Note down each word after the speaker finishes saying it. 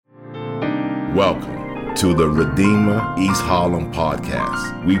Welcome to the Redeemer East Harlem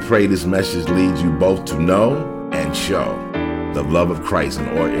podcast. We pray this message leads you both to know and show the love of Christ in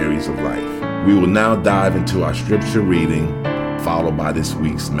all areas of life. We will now dive into our scripture reading, followed by this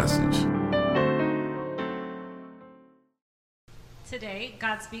week's message. Today,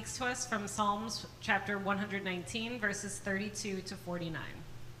 God speaks to us from Psalms chapter 119, verses 32 to 49.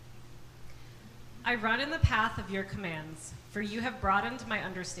 I run in the path of your commands, for you have broadened my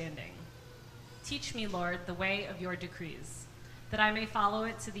understanding. Teach me, Lord, the way of your decrees, that I may follow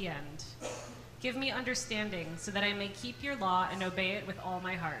it to the end. Give me understanding so that I may keep your law and obey it with all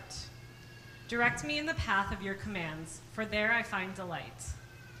my heart. Direct me in the path of your commands, for there I find delight.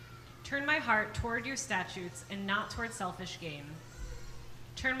 Turn my heart toward your statutes and not toward selfish gain.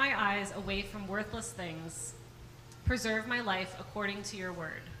 Turn my eyes away from worthless things. Preserve my life according to your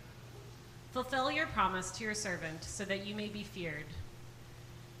word. Fulfill your promise to your servant so that you may be feared.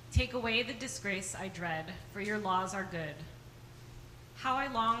 Take away the disgrace I dread, for your laws are good. How I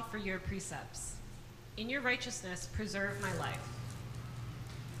long for your precepts. In your righteousness, preserve my life.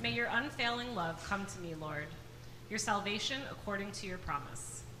 May your unfailing love come to me, Lord, your salvation according to your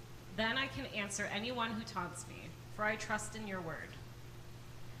promise. Then I can answer anyone who taunts me, for I trust in your word.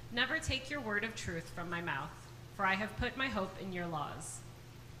 Never take your word of truth from my mouth, for I have put my hope in your laws.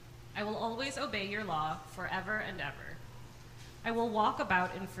 I will always obey your law forever and ever. I will walk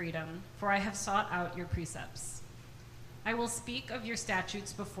about in freedom, for I have sought out your precepts. I will speak of your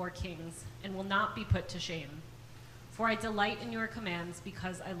statutes before kings and will not be put to shame, for I delight in your commands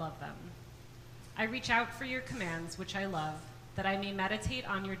because I love them. I reach out for your commands, which I love, that I may meditate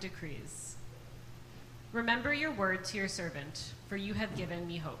on your decrees. Remember your word to your servant, for you have given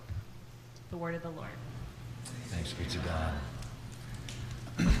me hope. The word of the Lord. Thanks be to God.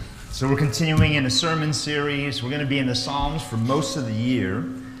 So we're continuing in a sermon series. We're going to be in the Psalms for most of the year.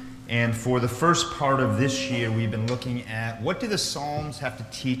 And for the first part of this year, we've been looking at what do the Psalms have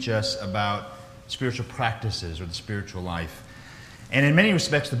to teach us about spiritual practices or the spiritual life. And in many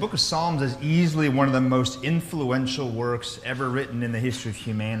respects, the book of Psalms is easily one of the most influential works ever written in the history of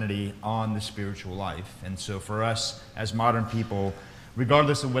humanity on the spiritual life. And so for us as modern people,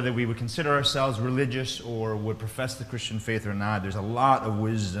 regardless of whether we would consider ourselves religious or would profess the Christian faith or not, there's a lot of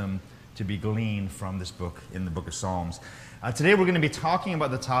wisdom to be gleaned from this book in the book of Psalms. Today we're going to be talking about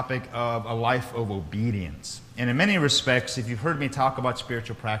the topic of a life of obedience. And in many respects, if you've heard me talk about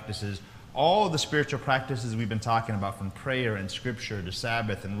spiritual practices, all of the spiritual practices we've been talking about, from prayer and scripture to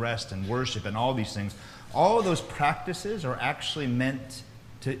Sabbath and rest and worship and all these things, all of those practices are actually meant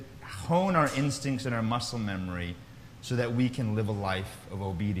to hone our instincts and our muscle memory so that we can live a life of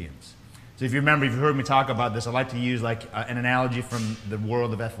obedience. So if you remember, if you've heard me talk about this, I like to use an analogy from the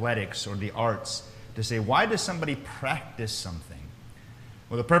world of athletics or the arts to say, why does somebody practice something?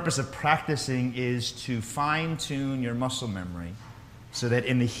 Well, the purpose of practicing is to fine-tune your muscle memory so that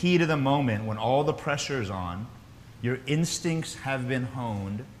in the heat of the moment, when all the pressure is on, your instincts have been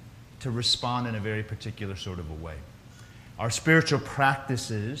honed to respond in a very particular sort of a way. Our spiritual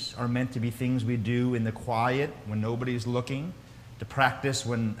practices are meant to be things we do in the quiet when nobody's looking, to practice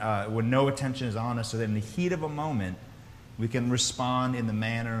when no attention is on us, so that in the heat of a moment, we can respond in the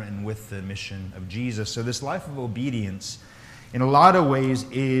manner and with the mission of Jesus. So this life of obedience, in a lot of ways,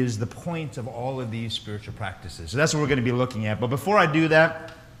 is the point of all of these spiritual practices. So that's what we're going to be looking at. But before I do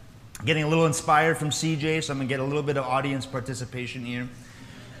that, I'm getting a little inspired from CJ, so I'm going to get a little bit of audience participation here.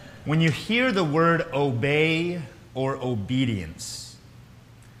 When you hear the word obey or obedience,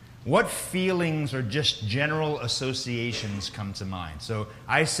 what feelings or just general associations come to mind? So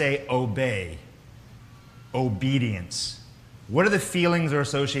I say obey, obedience. What are the feelings or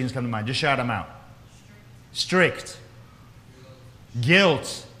associations come to mind? Just shout them out. Strict.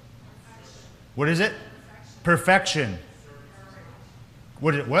 Guilt. What is it? Perfection.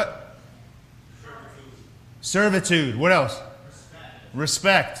 What is it? What? Servitude. What else?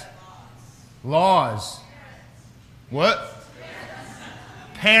 Respect. Laws. What?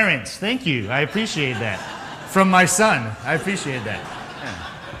 Parents. Thank you. I appreciate that. From my son. I appreciate that. Yeah.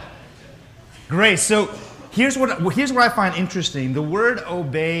 Great. So here's what I find interesting. The word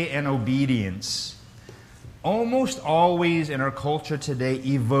obey and obedience almost always in our culture today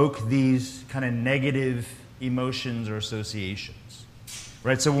evoke these kind of negative emotions or associations.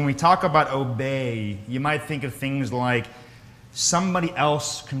 Right? So when we talk about obey, you might think of things like somebody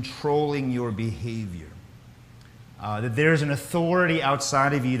else controlling your behavior. That there's an authority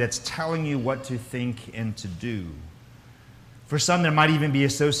outside of you that's telling you what to think and to do. For some, there might even be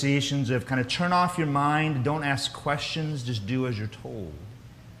associations of kind of turn off your mind, don't ask questions, just do as you're told.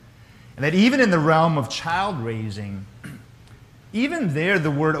 And that even in the realm of child raising, even there,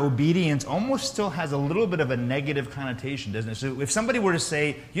 the word obedience almost still has a little bit of a negative connotation, doesn't it? So if somebody were to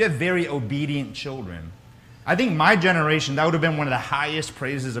say, you have very obedient children, I think my generation, that would have been one of the highest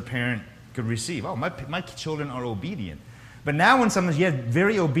praises a parent could receive. Oh, my children are obedient. But now when someone says, you have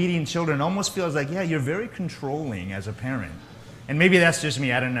very obedient children, it almost feels like, yeah, you're very controlling as a parent. And maybe that's just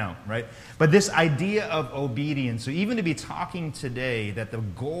me, I don't know, right? But this idea of obedience, so even to be talking today that the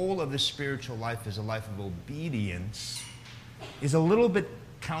goal of the spiritual life is a life of obedience, is a little bit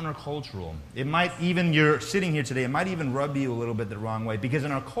countercultural. It might even, you're sitting here today, it might even rub you a little bit the wrong way, because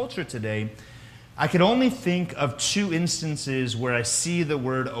in our culture today, I could only think of 2 instances where I see the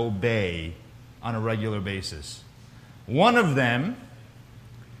word obey on a regular basis. One of them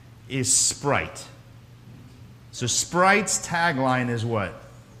is Sprite. So Sprite's tagline is what?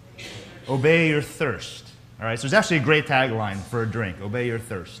 Obey your thirst. All right, so it's actually a great tagline for a drink, obey your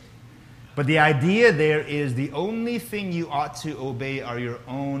thirst. But the idea there is the only thing you ought to obey are your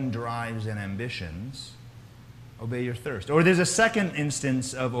own drives and ambitions. Obey your thirst. Or there's a second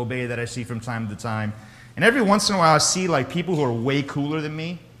instance of obey that I see from time to time. And every once in a while I see like people who are way cooler than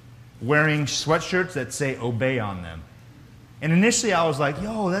me wearing sweatshirts that say obey on them. And initially I was like,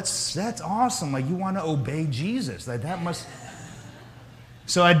 yo, that's awesome. Like, you want to obey Jesus. Like, that must...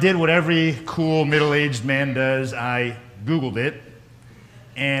 So I did what every cool middle-aged man does. I Googled it.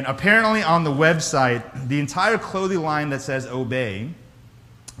 And apparently on the website, the entire clothing line that says obey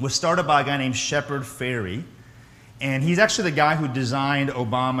was started by a guy named Shepard Fairey. And he's actually the guy who designed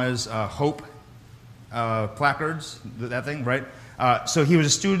Obama's Hope placards, that thing, right? So he was a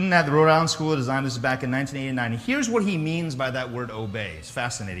student at the Rhode Island School of Design. This is back in 1989. And here's what he means by that word obey. It's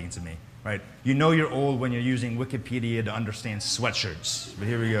fascinating to me, right? You know you're old when you're using Wikipedia to understand sweatshirts. But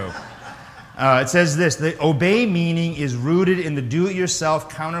here we go. It says this: the obey meaning is rooted in the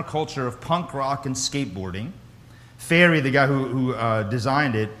do-it-yourself counterculture of punk rock and skateboarding. Fairey, the guy who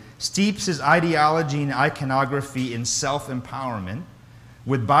designed it, steeps his ideology and iconography in self-empowerment.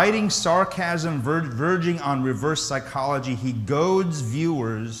 With biting sarcasm verging on reverse psychology, he goads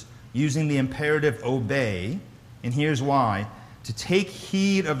viewers using the imperative obey, and here's why: to take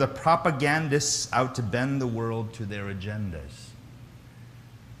heed of the propagandists out to bend the world to their agendas.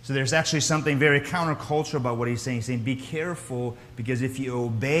 So there's actually something very countercultural about what he's saying. He's saying, be careful, because if you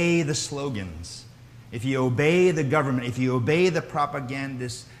obey the slogans, if you obey the government, if you obey the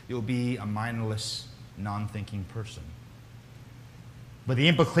propagandists, you'll be a mindless, non-thinking person. But the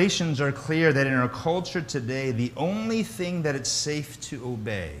implications are clear that in our culture today, the only thing that it's safe to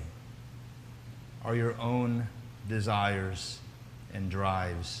obey are your own desires and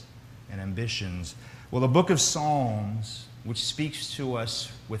drives and ambitions. Well, the book of Psalms, which speaks to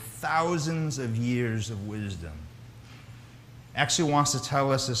us with thousands of years of wisdom, actually wants to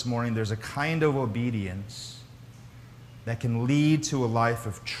tell us this morning there's a kind of obedience that can lead to a life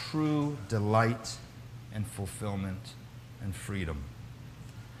of true delight and fulfillment and freedom.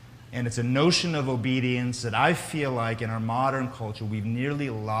 And it's a notion of obedience that I feel like in our modern culture we've nearly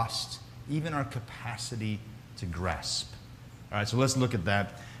lost even our capacity to grasp. All right, so let's look at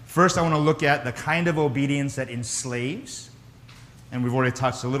that. First, I want to look at the kind of obedience that enslaves, and we've already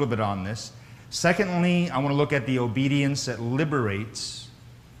touched a little bit on this. Secondly, I want to look at the obedience that liberates.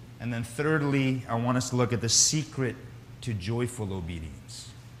 And then thirdly, I want us to look at the secret to joyful obedience.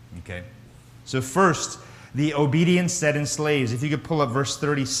 Okay? So first, the obedience that enslaves. If you could pull up verse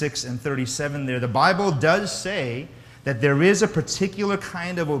 36 and 37 there, the Bible does say that there is a particular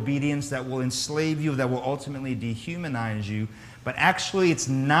kind of obedience that will enslave you, that will ultimately dehumanize you, but actually it's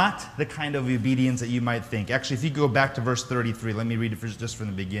not the kind of obedience that you might think. Actually, if you go back to verse 33, let me read it just from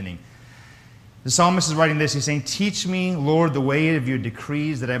the beginning. The psalmist is writing this. He's saying, teach me, Lord, the way of your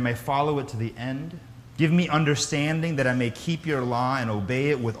decrees, that I may follow it to the end. Give me understanding, that I may keep your law and obey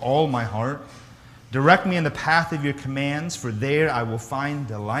it with all my heart. Direct me in the path of your commands, for there I will find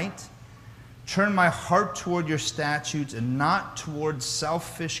delight. Turn my heart toward your statutes and not toward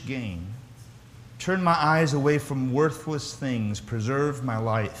selfish gain. Turn my eyes away from worthless things. Preserve my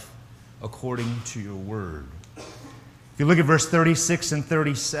life according to your word. If you look at verse 36 and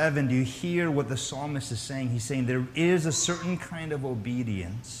 37, do you hear what the psalmist is saying? He's saying there is a certain kind of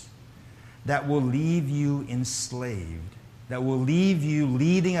obedience that will leave you enslaved, that will leave you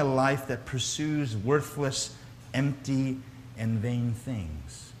leading a life that pursues worthless, empty, and vain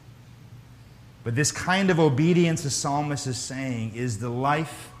things. But this kind of obedience, the psalmist is saying, is the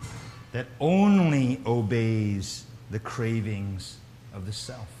life that only obeys the cravings of the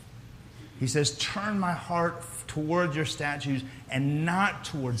self. He says, turn my heart toward your statutes and not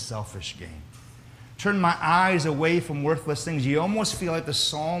towards selfish gain. Turn my eyes away from worthless things. You almost feel like the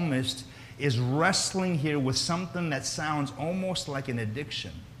psalmist is wrestling here with something that sounds almost like an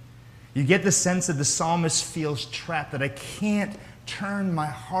addiction. You get the sense that the psalmist feels trapped, that I can't turn my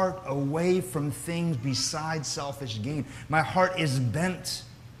heart away from things besides selfish gain. My heart is bent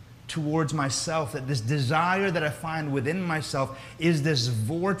towards myself, that this desire that I find within myself is this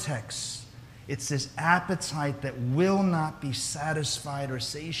vortex. It's this appetite that will not be satisfied or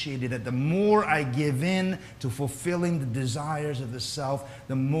satiated, that the more I give in to fulfilling the desires of the self,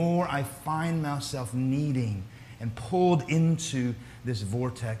 the more I find myself needing and pulled into this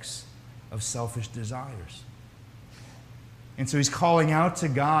vortex of selfish desires. And so he's calling out to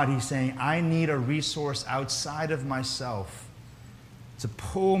God. He's saying, I need a resource outside of myself to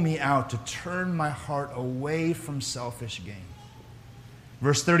pull me out, to turn my heart away from selfish gain.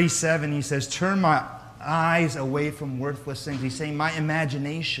 Verse 37, he says, turn my eyes away from worthless things. He's saying my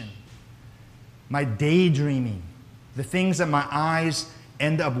imagination, my daydreaming, the things that my eyes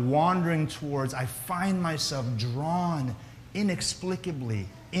end up wandering towards, I find myself drawn inexplicably,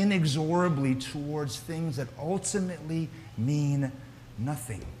 inexorably towards things that ultimately mean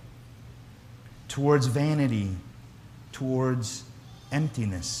nothing. Towards vanity, towards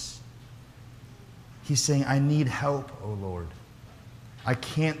emptiness. He's saying, I need help, O Lord. I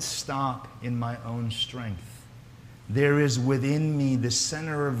can't stop in my own strength. There is within me the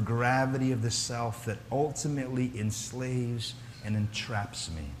center of gravity of the self that ultimately enslaves and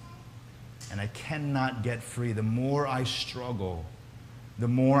entraps me. And I cannot get free. The more I struggle, the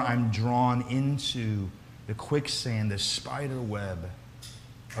more I'm drawn into the quicksand, the spider web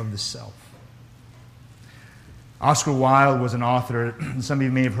of the self. Oscar Wilde was an author. Some of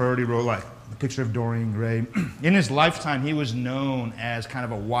you may have heard. He wrote like The Picture of Dorian Gray. In his lifetime, he was known as kind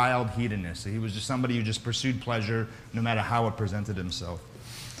of a wild hedonist. He was just somebody who just pursued pleasure no matter how it presented himself.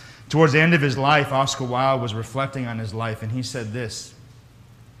 Towards the end of his life, Oscar Wilde was reflecting on his life, and he said this.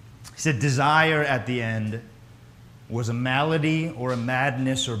 He said, desire at the end was a malady or a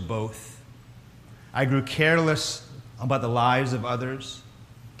madness or both. I grew careless about the lives of others.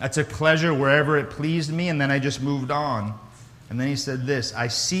 I took pleasure wherever it pleased me, and then I just moved on. And then he said this, I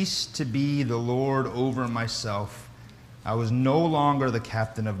ceased to be the Lord over myself. I was no longer the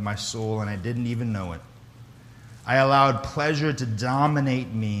captain of my soul, and I didn't even know it. I allowed pleasure to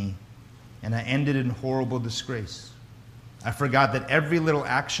dominate me, and I ended in horrible disgrace. I forgot that every little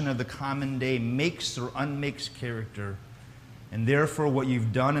action of the common day makes or unmakes character, and therefore what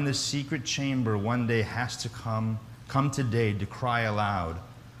you've done in the secret chamber one day has to come today to cry aloud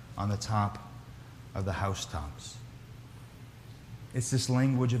on the top of the housetops. It's this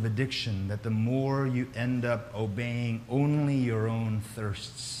language of addiction that the more you end up obeying only your own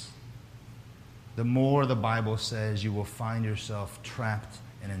thirsts, the more the Bible says you will find yourself trapped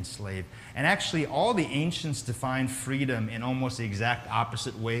and enslaved. And actually, all the ancients defined freedom in almost the exact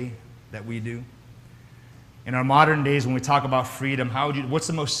opposite way that we do. In our modern days, when we talk about freedom, what's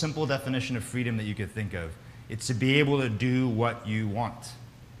the most simple definition of freedom that you could think of? It's to be able to do what you want.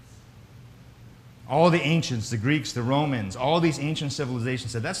 All the ancients, the Greeks, the Romans, all these ancient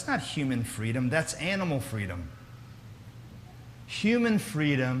civilizations said, that's not human freedom, that's animal freedom. Human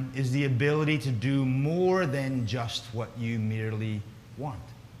freedom is the ability to do more than just what you merely want.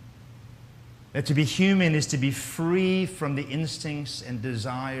 That to be human is to be free from the instincts and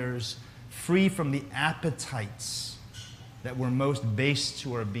desires, free from the appetites that were most base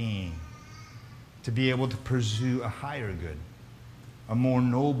to our being, to be able to pursue a higher good, a more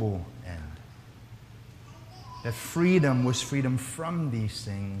noble end. That freedom was freedom from these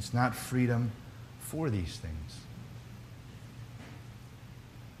things, not freedom for these things.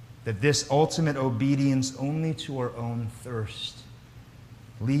 That this ultimate obedience only to our own thirst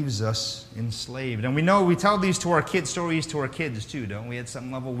leaves us enslaved. And we tell these to our kids, stories to our kids too, don't we, at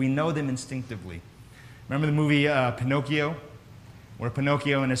some level? We know them instinctively. Remember the movie Pinocchio? Where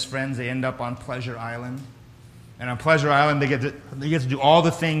Pinocchio and his friends, they end up on Pleasure Island. And on Pleasure Island, they get to do all the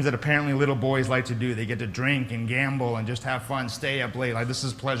things that apparently little boys like to do. They get to drink and gamble and just have fun, stay up late. Like, this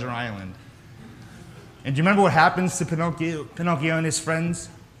is Pleasure Island. And do you remember what happens to Pinocchio and his friends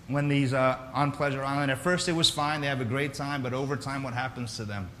when he's on Pleasure Island? At first it was fine, they have a great time, but over time what happens to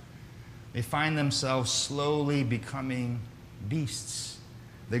them? They find themselves slowly becoming beasts.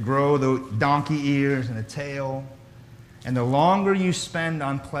 They grow the donkey ears and a tail. And the longer you spend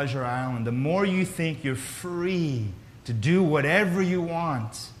on Pleasure Island, the more you think you're free to do whatever you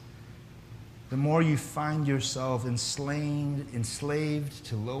want, the more you find yourself enslaved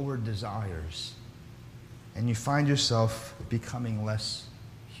to lower desires. And you find yourself becoming less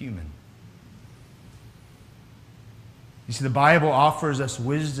human. You see, the Bible offers us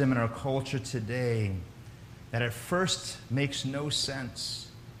wisdom in our culture today that at first makes no sense.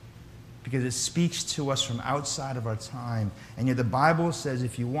 because it speaks to us from outside of our time. And yet the Bible says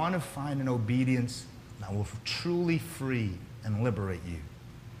if you want to find an obedience that will truly free and liberate you,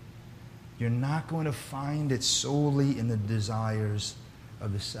 you're not going to find it solely in the desires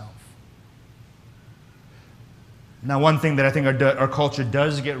of the self. Now, one thing that I think our culture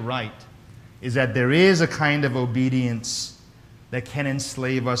does get right is that there is a kind of obedience that can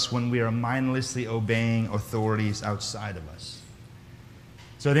enslave us when we are mindlessly obeying authorities outside of us.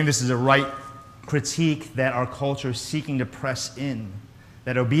 So I think this is a right critique that our culture is seeking to press in,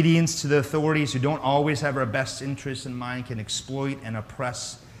 that obedience to the authorities who don't always have our best interests in mind can exploit and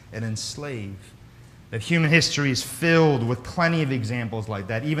oppress and enslave. That human history is filled with plenty of examples like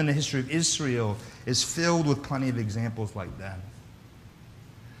that. Even the history of Israel is filled with plenty of examples like that.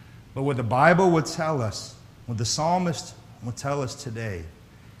 But what the Bible would tell us, what the psalmist will tell us today,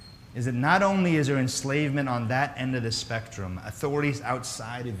 is that not only is there enslavement on that end of the spectrum, authorities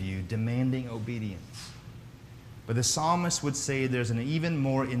outside of you demanding obedience, but the psalmist would say there's an even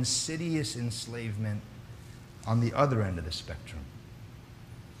more insidious enslavement on the other end of the spectrum.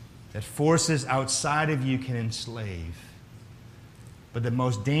 That forces outside of you can enslave, but the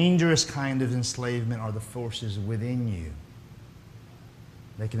most dangerous kind of enslavement are the forces within you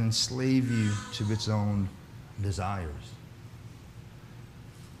that can enslave you to its own desires.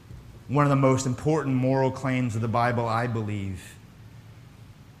 One of the most important moral claims of the Bible, I believe,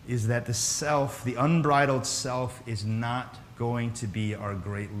 is that the self, the unbridled self, is not going to be our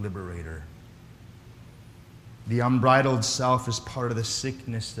great liberator. The unbridled self is part of the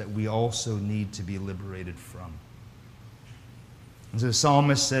sickness that we also need to be liberated from. And so the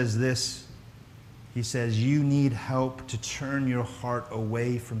psalmist says this. He says, you need help to turn your heart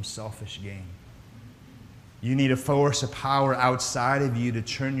away from selfish gain. You need a force, a power outside of you to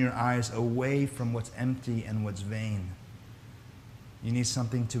turn your eyes away from what's empty and what's vain. You need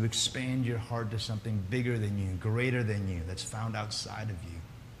something to expand your heart to something bigger than you, greater than you, that's found outside of you.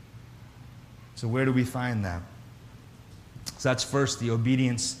 So where do we find that? So that's first, the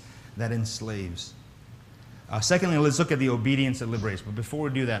obedience that enslaves. Secondly, let's look at the obedience that liberates. But before we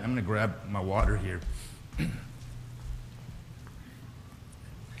do that, I'm going to grab my water here.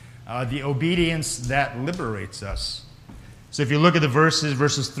 The obedience that liberates us. So if you look at the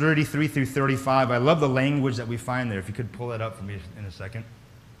verses 33 through 35, I love the language that we find there. If you could pull that up for me in a second.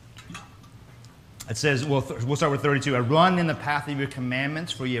 It says, we'll start with 32. I run in the path of your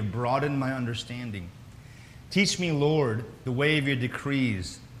commandments, for you have broadened my understanding. Teach me, Lord, the way of your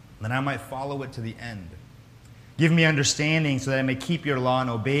decrees, that I might follow it to the end. Give me understanding so that I may keep your law and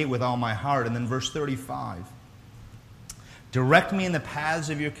obey it with all my heart. And then verse 35. Direct me in the paths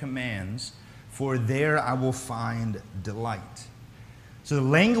of your commands, for there I will find delight. So the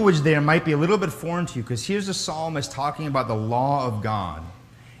language there might be a little bit foreign to you, because here's the psalmist talking about the law of God.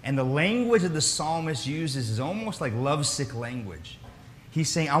 And the language that the psalmist uses is almost like lovesick language. He's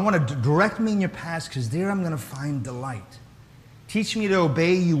saying, I want to direct me in your paths, because there I'm going to find delight. Teach me to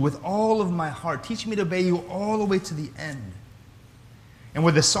obey you with all of my heart. Teach me to obey you all the way to the end. And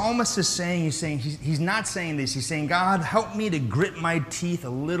what the psalmist is saying, he's not saying this. He's saying, God, help me to grit my teeth a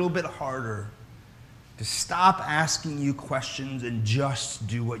little bit harder, to stop asking you questions and just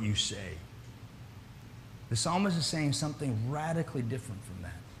do what you say. The psalmist is saying something radically different from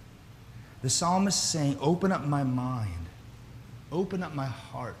that. The psalmist is saying, open up my mind, open up my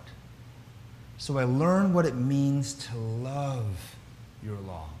heart, so I learn what it means to love your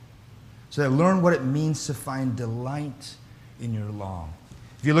law. So I learn what it means to find delight in your law.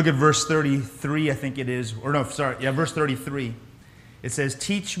 If you look at verse 33, I think it is, verse 33, it says,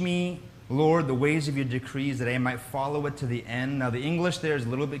 teach me, Lord, the ways of your decrees, that I might follow it to the end. Now, the English there is a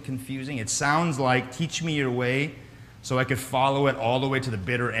little bit confusing. It sounds like, teach me your way, so I could follow it all the way to the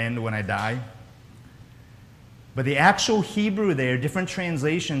bitter end when I die. But the actual Hebrew there, different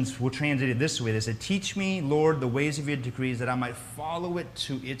translations will translate it this way. They said, teach me, Lord, the ways of your decrees, that I might follow it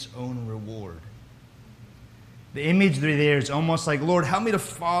to its own reward. The imagery there is almost like, Lord, help me to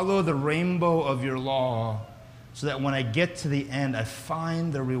follow the rainbow of your law, so that when I get to the end, I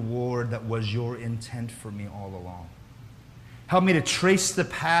find the reward that was your intent for me all along. Help me to trace the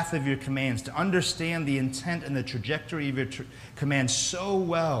path of your commands, to understand the intent and the trajectory of your commands so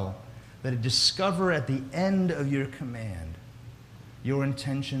well that I discover at the end of your command your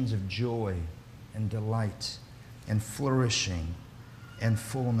intentions of joy and delight and flourishing and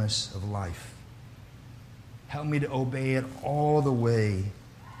fullness of life. Help me to obey it all the way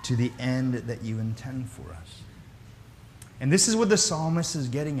to the end that you intend for us. And this is what the psalmist is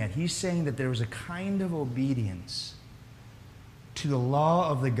getting at. He's saying that there is a kind of obedience to the law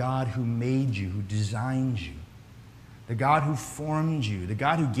of the God who made you, who designed you, the God who formed you, the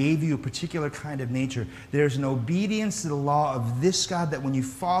God who gave you a particular kind of nature. There's an obedience to the law of this God that when you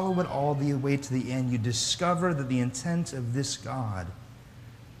follow it all the way to the end, you discover that the intent of this God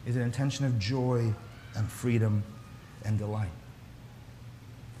is an intention of joy and freedom and delight.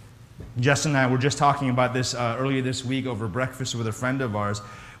 Justin and I were just talking about this earlier this week over breakfast with a friend of ours.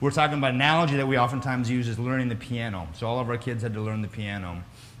 We're talking about an analogy that we oftentimes use is learning the piano. So all of our kids had to learn the piano.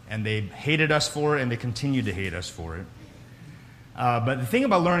 And they hated us for it, and they continue to hate us for it. But the thing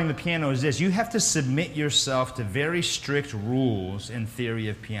about learning the piano is this. You have to submit yourself to very strict rules in theory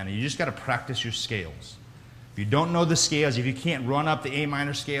of piano. You just got to practice your scales. If you don't know the scales, if you can't run up the A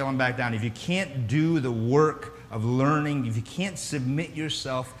minor scale and back down, if you can't do the work of learning, if you can't submit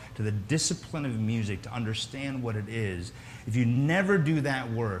yourself to the discipline of music to understand what it is, if you never do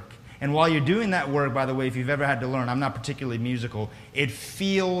that work, and while you're doing that work, by the way, if you've ever had to learn, I'm not particularly musical, it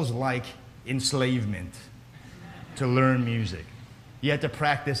feels like enslavement to learn music. You have to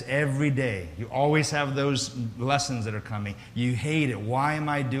practice every day. You always have those lessons that are coming. You hate it. Why am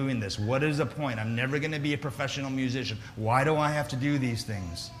I doing this? What is the point? I'm never going to be a professional musician. Why do I have to do these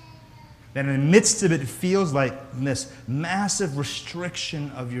things? Then in the midst of it, it feels like this massive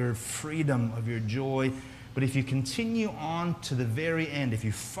restriction of your freedom, of your joy. But if you continue on to the very end, if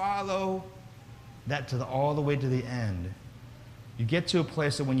you follow that all the way to the end, you get to a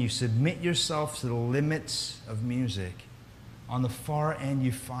place that when you submit yourself to the limits of music, on the far end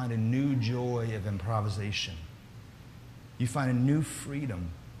you find a new joy of improvisation. You find a new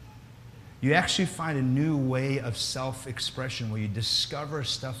freedom. You actually find a new way of self-expression where you discover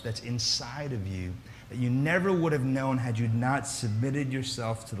stuff that's inside of you that you never would have known had you not submitted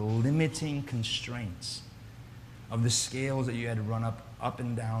yourself to the limiting constraints of the scales that you had to run up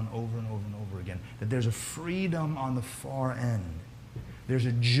and down over and over and over again. That there's a freedom on the far end. There's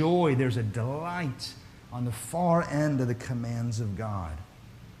a joy, there's a delight on the far end of the commands of God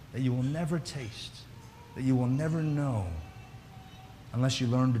that you will never taste, that you will never know unless you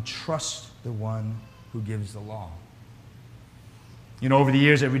learn to trust the one who gives the law. You know, over the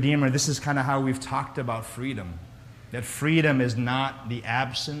years at Redeemer, this is kind of how we've talked about freedom. That freedom is not the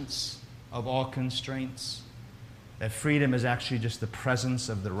absence of all constraints. That freedom is actually just the presence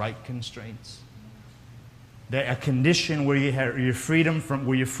of the right constraints. That a condition where you're free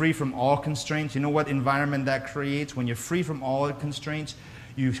from all constraints. You know what environment that creates? When you're free from all constraints,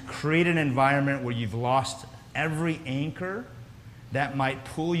 you create an environment where you've lost every anchor that might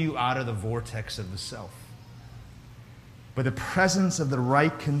pull you out of the vortex of the self. But the presence of the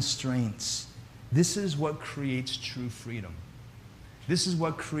right constraints, this is what creates true freedom. This is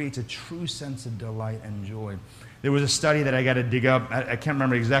what creates a true sense of delight and joy. There was a study that I got to dig up. I can't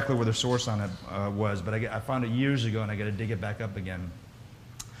remember exactly where the source on it was, but I found it years ago, and I got to dig it back up again.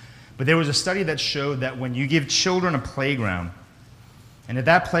 But there was a study that showed that when you give children a playground, and if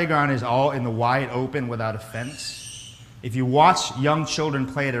that playground is all in the wide open without a fence, if you watch young children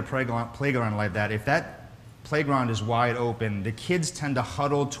play at a playground like that, if that playground is wide open, the kids tend to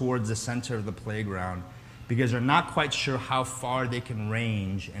huddle towards the center of the playground because they're not quite sure how far they can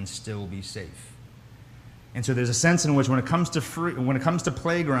range and still be safe. And so there's a sense in which when it comes to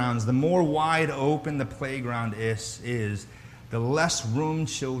playgrounds, the more wide open the playground is, the less room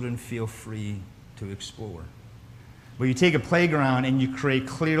children feel free to explore. But you take a playground and you create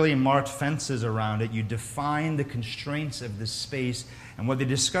clearly marked fences around it, you define the constraints of this space, and what they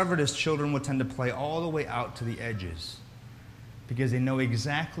discovered is children would tend to play all the way out to the edges because they know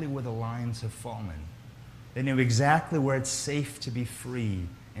exactly where the lines have fallen. They know exactly where it's safe to be free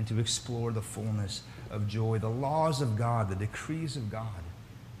and to explore the fullness of joy, the laws of God, the decrees of God.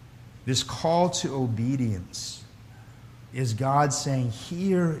 This call to obedience is God saying,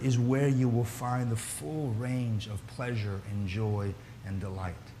 here is where you will find the full range of pleasure and joy and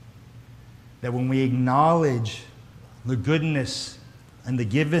delight. That when we acknowledge the goodness and the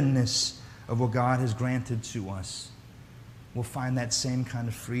givenness of what God has granted to us, we'll find that same kind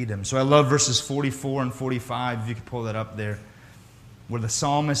of freedom. So I love verses 44 and 45, if you could pull that up there, where the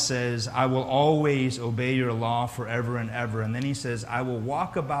psalmist says, I will always obey your law forever and ever. And then he says, I will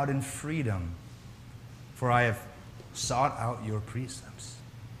walk about in freedom, for I have sought out your precepts.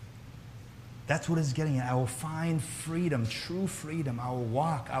 That's what it's getting at. I will find freedom, true freedom. I will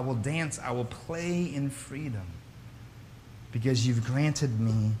walk, I will dance, I will play in freedom, because you've granted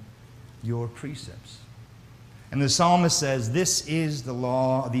me your precepts. And the psalmist says, this is the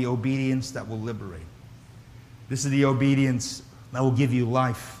law, the obedience that will liberate. This is the obedience that will give you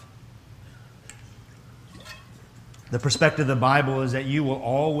life. The perspective of the Bible is that you will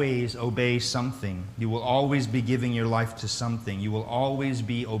always obey something. You will always be giving your life to something. You will always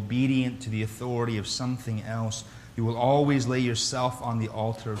be obedient to the authority of something else You will always lay yourself on the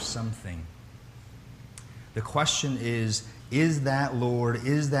altar of something. The question is that Lord,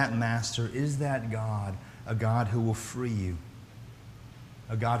 is that Master, is that God a God who will free you?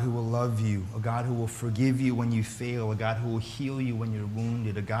 A God who will love you, a God who will forgive you when you fail, a God who will heal you when you're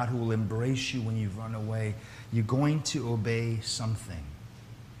wounded, a God who will embrace you when you've run away. You're going to obey something.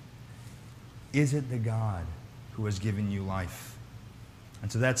 Is it the God who has given you life? And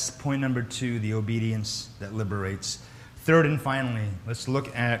so that's point number 2, the obedience that liberates. Third and finally, let's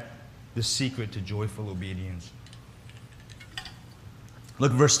look at the secret to joyful obedience.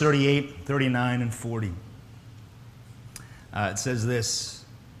 Look verse 38, 39, and 40. It says this.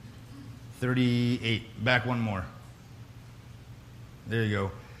 38. Back one more. There you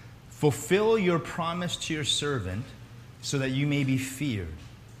go. Fulfill your promise to your servant so that you may be feared.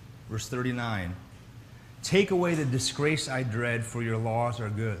 Verse 39. Take away the disgrace I dread, for your laws are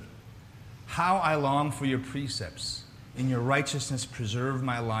good. How I long for your precepts. In your righteousness preserve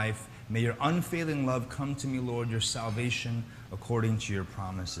my life. May your unfailing love come to me, Lord, your salvation according to your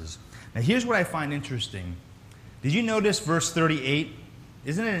promises. Now here's what I find interesting. Did you notice verse 38?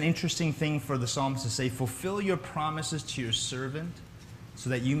 Isn't it an interesting thing for the psalmist to say, fulfill your promises to your servant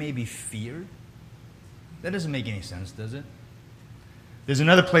so that you may be feared? That doesn't make any sense, does it? There's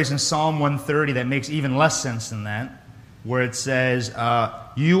another place in Psalm 130 that makes even less sense than that, where it says,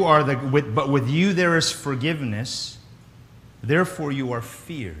 but with you there is forgiveness, therefore you are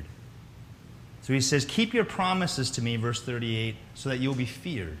feared. So he says, keep your promises to me, verse 38, so that you'll be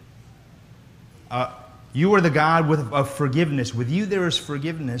feared. You are the God of forgiveness. With you there is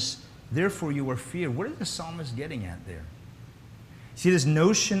forgiveness, therefore you are feared. What is the psalmist getting at there? See, this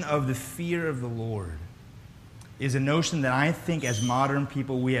notion of the fear of the Lord is a notion that I think as modern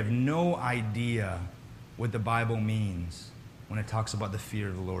people we have no idea what the Bible means when it talks about the fear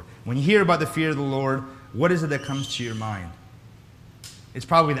of the Lord. When you hear about the fear of the Lord, what is it that comes to your mind? It's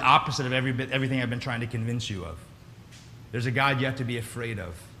probably the opposite of everything I've been trying to convince you of. There's a God you have to be afraid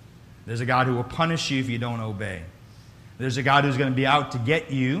of. There's a God who will punish you if you don't obey. There's a God who's going to be out to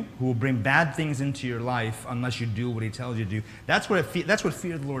get you, who will bring bad things into your life unless you do what he tells you to do. That's what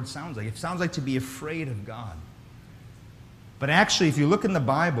fear of the Lord sounds like. It sounds like to be afraid of God. But actually, if you look in the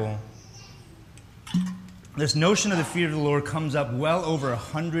Bible, this notion of the fear of the Lord comes up well over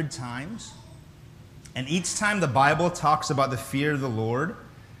 100 times. And each time the Bible talks about the fear of the Lord,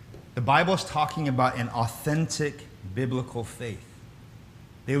 the Bible is talking about an authentic biblical faith.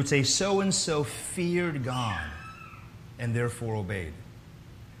 They would say, so-and-so feared God and therefore obeyed.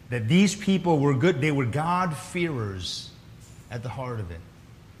 That these people were good, they were God-fearers at the heart of it.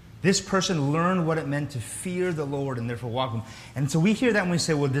 This person learned what it meant to fear the Lord and therefore walk with him. And so we hear that and we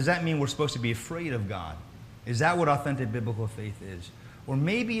say, well, does that mean we're supposed to be afraid of God? Is that what authentic biblical faith is? Or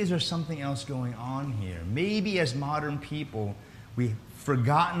maybe is there something else going on here? Maybe as modern people, we've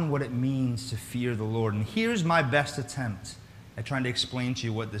forgotten what it means to fear the Lord. And here's my best attempt at trying to explain to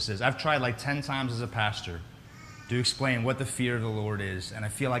you what this is. I've tried like 10 times as a pastor to explain what the fear of the Lord is, and I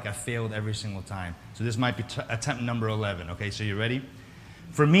feel like I failed every single time. So this might be attempt number 11. Okay, so you ready?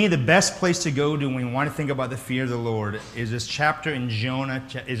 For me, the best place to go to when we want to think about the fear of the Lord is this chapter in Jonah,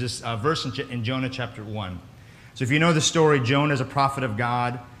 is this verse in Jonah chapter 1. So if you know the story, Jonah is a prophet of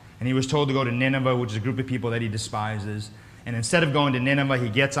God, and he was told to go to Nineveh, which is a group of people that he despises. And instead of going to Nineveh, he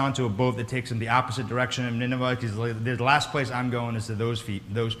gets onto a boat that takes him the opposite direction of Nineveh, because the last place I'm going is to those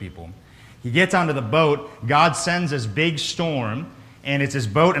people. He gets onto the boat, God sends this big storm, and it's this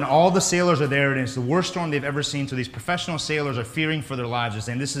boat, and all the sailors are there, and it's the worst storm they've ever seen, so these professional sailors are fearing for their lives. They're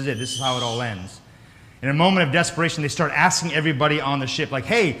saying, this is it, this is how it all ends. In a moment of desperation, they start asking everybody on the ship, like,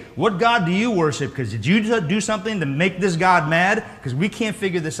 hey, what God do you worship? Because did you do something to make this God mad? Because we can't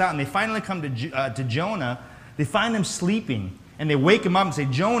figure this out. And they finally come to Jonah. They find him sleeping, and they wake him up and say,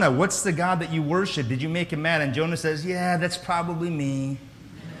 Jonah, what's the God that you worship? Did you make him mad? And Jonah says, yeah, that's probably me.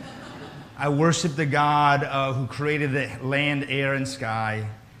 I worship the God who created the land, air, and sky,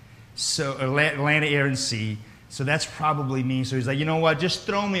 land, air, and sea. So that's probably me. So he's like, you know what? Just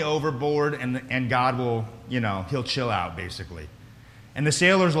throw me overboard, and God will, he'll chill out, basically. And the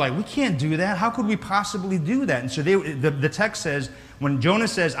sailors are like, we can't do that. How could we possibly do that? And so the text says, when Jonah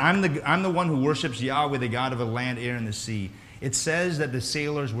says, I'm the one who worships Yahweh, the God of the land, air, and the sea, it says that the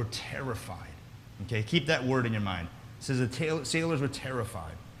sailors were terrified. Okay, keep that word in your mind. It says the sailors were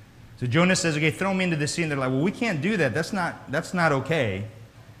terrified. So Jonah says, okay, throw me into the sea. And they're like, well, we can't do that. That's not okay.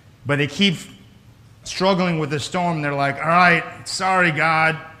 But they keep struggling with the storm. They're like, all right, sorry,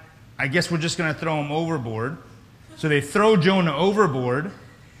 God. I guess we're just going to throw him overboard. So they throw Jonah overboard.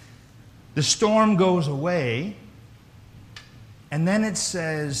 The storm goes away. And then it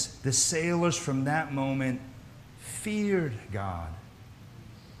says the sailors from that moment feared God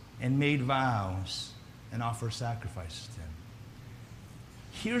and made vows and offered sacrifices to him.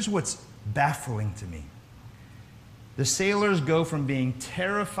 Here's what's baffling to me. The sailors go from being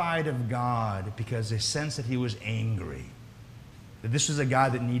terrified of God because they sense that he was angry, that this was a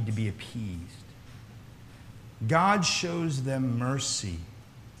God that needed to be appeased. God shows them mercy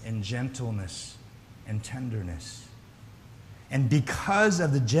and gentleness and tenderness. And because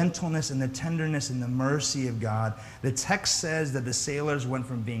of the gentleness and the tenderness and the mercy of God, the text says that the sailors went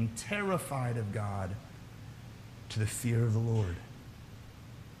from being terrified of God to the fear of the Lord.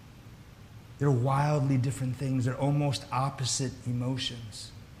 They're wildly different things. They're almost opposite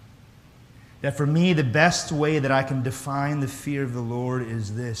emotions. That for me, the best way that I can define the fear of the Lord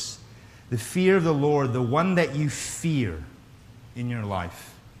is this. The fear of the Lord, the one that you fear in your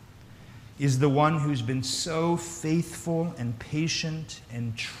life, is the one who's been so faithful and patient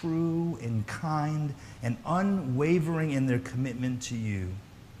and true and kind and unwavering in their commitment to you,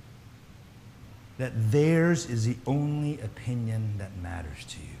 that theirs is the only opinion that matters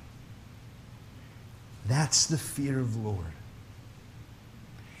to you. That's the fear of the Lord.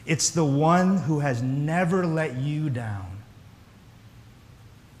 It's the one who has never let you down.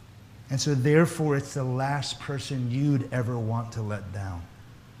 And so therefore, it's the last person you'd ever want to let down.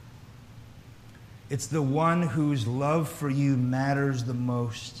 It's the one whose love for you matters the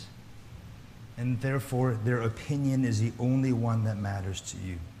most, and therefore their opinion is the only one that matters to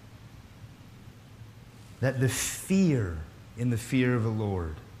you. That the fear in the fear of the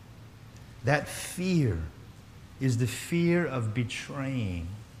Lord, that fear is the fear of betraying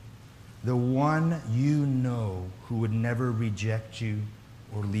the one you know who would never reject you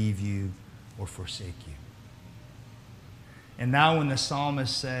or leave you or forsake you. And now when the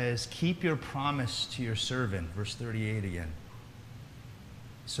psalmist says, keep your promise to your servant, verse 38 again,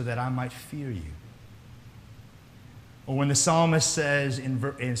 so that I might fear you. Or when the psalmist says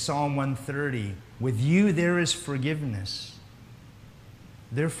in Psalm 130, with you there is forgiveness,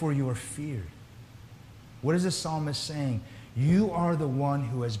 therefore you are feared. What is the psalmist saying? You are the one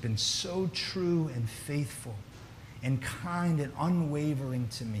who has been so true and faithful and kind and unwavering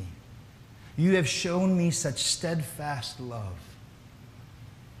to me. You have shown me such steadfast love.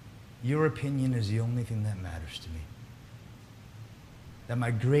 Your opinion is the only thing that matters to me. That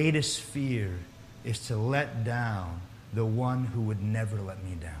my greatest fear is to let down the one who would never let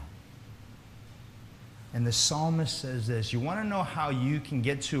me down. And the psalmist says this, you want to know how you can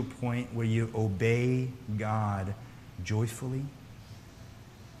get to a point where you obey God joyfully?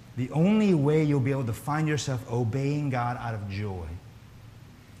 The only way you'll be able to find yourself obeying God out of joy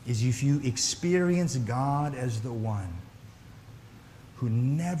is if you experience God as the one who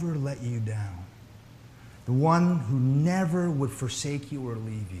never let you down, the one who never would forsake you or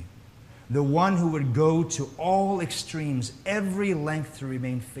leave you, the one who would go to all extremes, every length to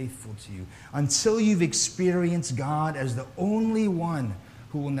remain faithful to you, until you've experienced God as the only one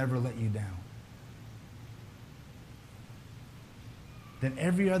who will never let you down. Then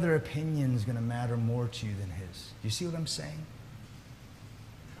every other opinion is going to matter more to you than his. Do you see what I'm saying?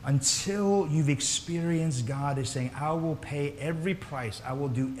 Until you've experienced God as saying, I will pay every price. I will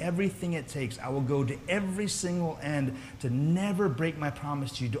do everything it takes. I will go to every single end to never break my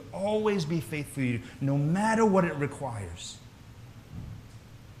promise to you, to always be faithful to you, no matter what it requires.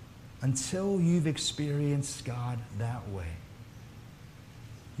 Until you've experienced God that way,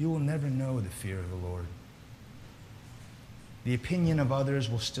 you will never know the fear of the Lord. The opinion of others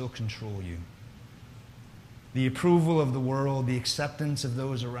will still control you. The approval of the world, the acceptance of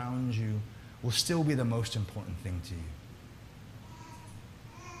those around you will still be the most important thing to you.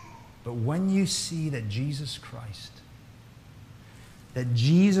 But when you see that Jesus Christ, that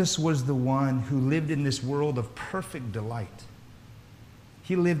Jesus was the one who lived in this world of perfect delight.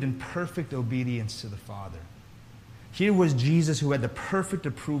 He lived in perfect obedience to the Father. Here was Jesus who had the perfect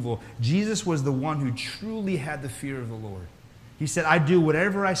approval. Jesus was the one who truly had the fear of the Lord. He said, I do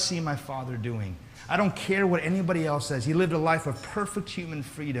whatever I see my Father doing. I don't care what anybody else says. He lived a life of perfect human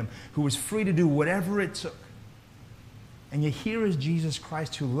freedom, who was free to do whatever it took. And yet here is Jesus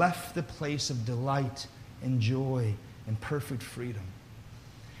Christ who left the place of delight and joy and perfect freedom.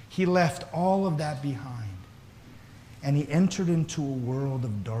 He left all of that behind. And he entered into a world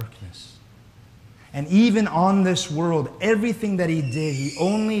of darkness. And even on this world, everything that he did, he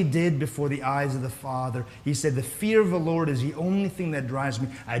only did before the eyes of the Father. He said, the fear of the Lord is the only thing that drives me.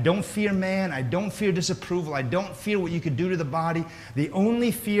 I don't fear man. I don't fear disapproval. I don't fear what you could do to the body. The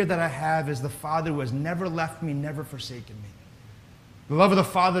only fear that I have is the Father who has never left me, never forsaken me. The love of the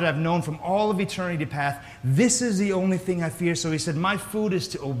Father that I've known from all of eternity past. This is the only thing I fear. So he said, my food is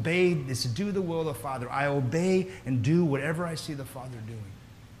to obey, is to do the will of the Father. I obey and do whatever I see the Father doing.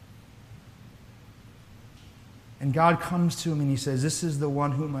 And God comes to him and he says, this is the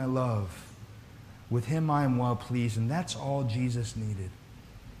one whom I love. With him I am well pleased. And that's all Jesus needed.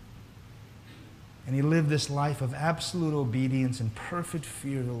 And he lived this life of absolute obedience and perfect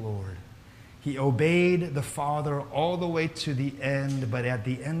fear of the Lord. He obeyed the Father all the way to the end, but at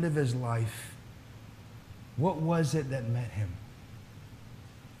the end of his life, what was it that met him?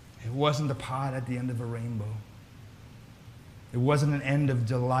 It wasn't the pot at the end of a rainbow. It wasn't an end of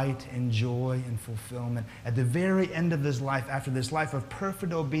delight and joy and fulfillment. At the very end of his life, after this life of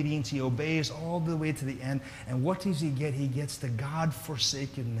perfect obedience, he obeys all the way to the end. And what does he get? He gets the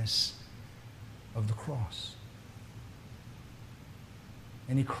God-forsakenness of the cross.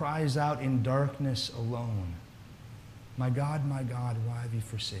 And he cries out in darkness alone, my God, why have you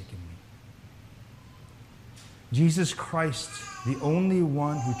forsaken me? Jesus Christ, the only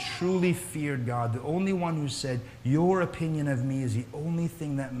one who truly feared God, the only one who said, your opinion of me is the only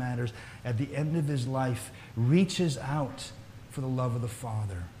thing that matters, at the end of his life, reaches out for the love of the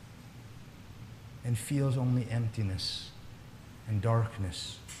Father and feels only emptiness and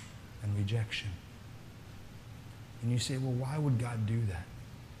darkness and rejection. And you say, well, why would God do that?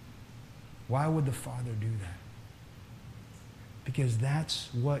 Why would the Father do that? Because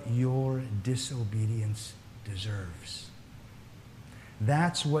that's what your disobedience deserves.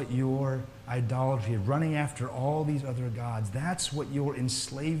 That's what your idolatry, running after all these other gods, that's what your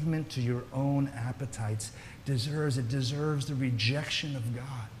enslavement to your own appetites deserves. It deserves the rejection of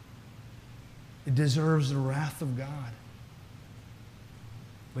God. It deserves the wrath of God.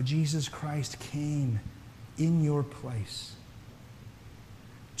 But Jesus Christ came in your place,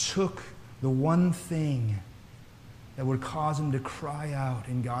 took the one thing that would cause him to cry out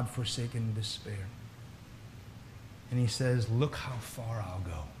in God-forsaken despair. And he says, look how far I'll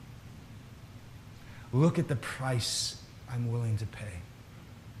go. Look at the price I'm willing to pay.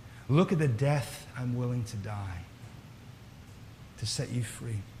 Look at the death I'm willing to die to set you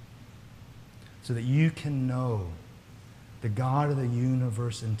free, so that you can know the God of the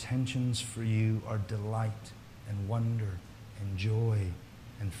universe intentions for you are delight and wonder and joy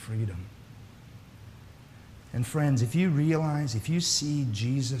and freedom. And friends, if you realize, if you see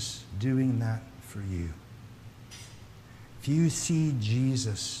Jesus doing that for you, if you see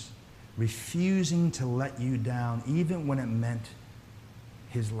Jesus refusing to let you down even when it meant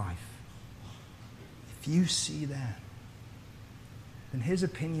his life, if you see that, then his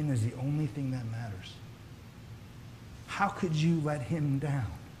opinion is the only thing that matters. How could you let him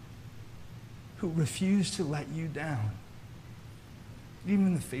down, who refused to let you down, even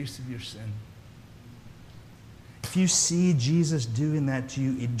in the face of your sin? If you see Jesus doing that to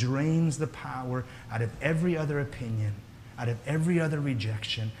you, it drains the power out of every other opinion, out of every other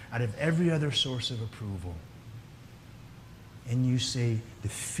rejection, out of every other source of approval. And you say, the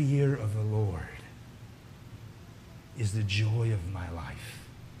fear of the Lord is the joy of my life.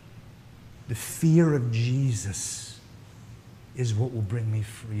 The fear of Jesus is what will bring me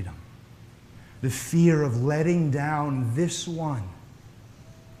freedom. The fear of letting down this one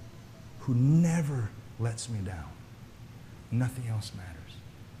who never lets me down. Nothing else matters.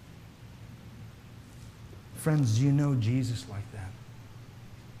 Friends, do you know Jesus like that?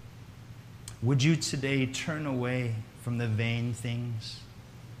 Would you today turn away from the vain things?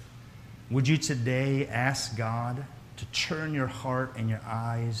 Would you today ask God to turn your heart and your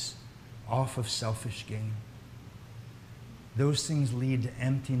eyes off of selfish gain? Those things lead to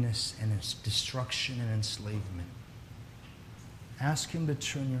emptiness and destruction and enslavement. Ask him to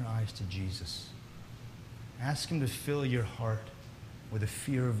turn your eyes to Jesus. Ask him to fill your heart with the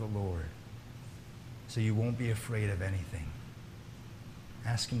fear of the Lord so you won't be afraid of anything.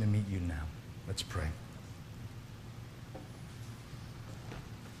 Ask him to meet you now. Let's pray.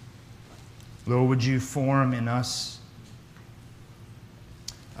 Lord, would you form in us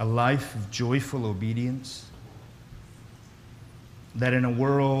a life of joyful obedience, that in a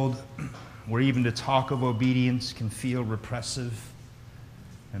world where even to talk of obedience can feel repressive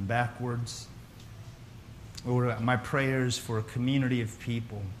and backwards, Lord, my prayers for a community of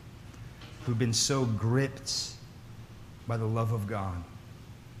people who've been so gripped by the love of God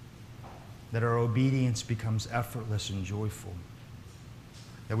that our obedience becomes effortless and joyful,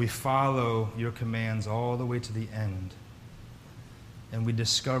 that we follow your commands all the way to the end, and we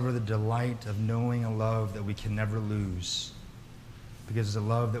discover the delight of knowing a love that we can never lose, because it's a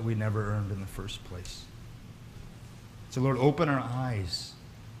love that we never earned in the first place. So Lord, open our eyes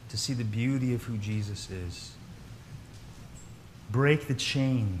to see the beauty of who Jesus is. Break the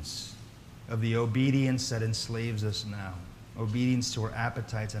chains of the obedience that enslaves us now, obedience to our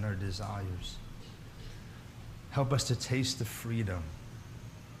appetites and our desires. Help us to taste the freedom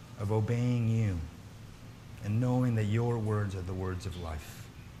of obeying you and knowing that your words are the words of life.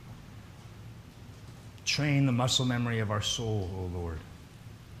 Train the muscle memory of our soul, O Lord,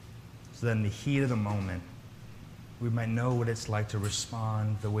 so that in the heat of the moment, we might know what it's like to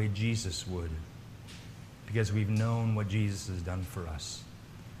respond the way Jesus would, because we've known what Jesus has done for us.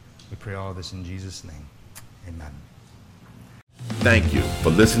 We pray all this in Jesus' name. Amen. Thank you for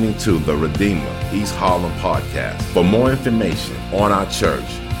listening to the Redeemer East Harlem podcast. For more information on our church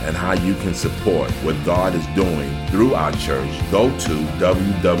and how you can support what God is doing through our church, go to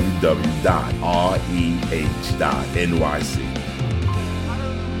www.reh.nyc.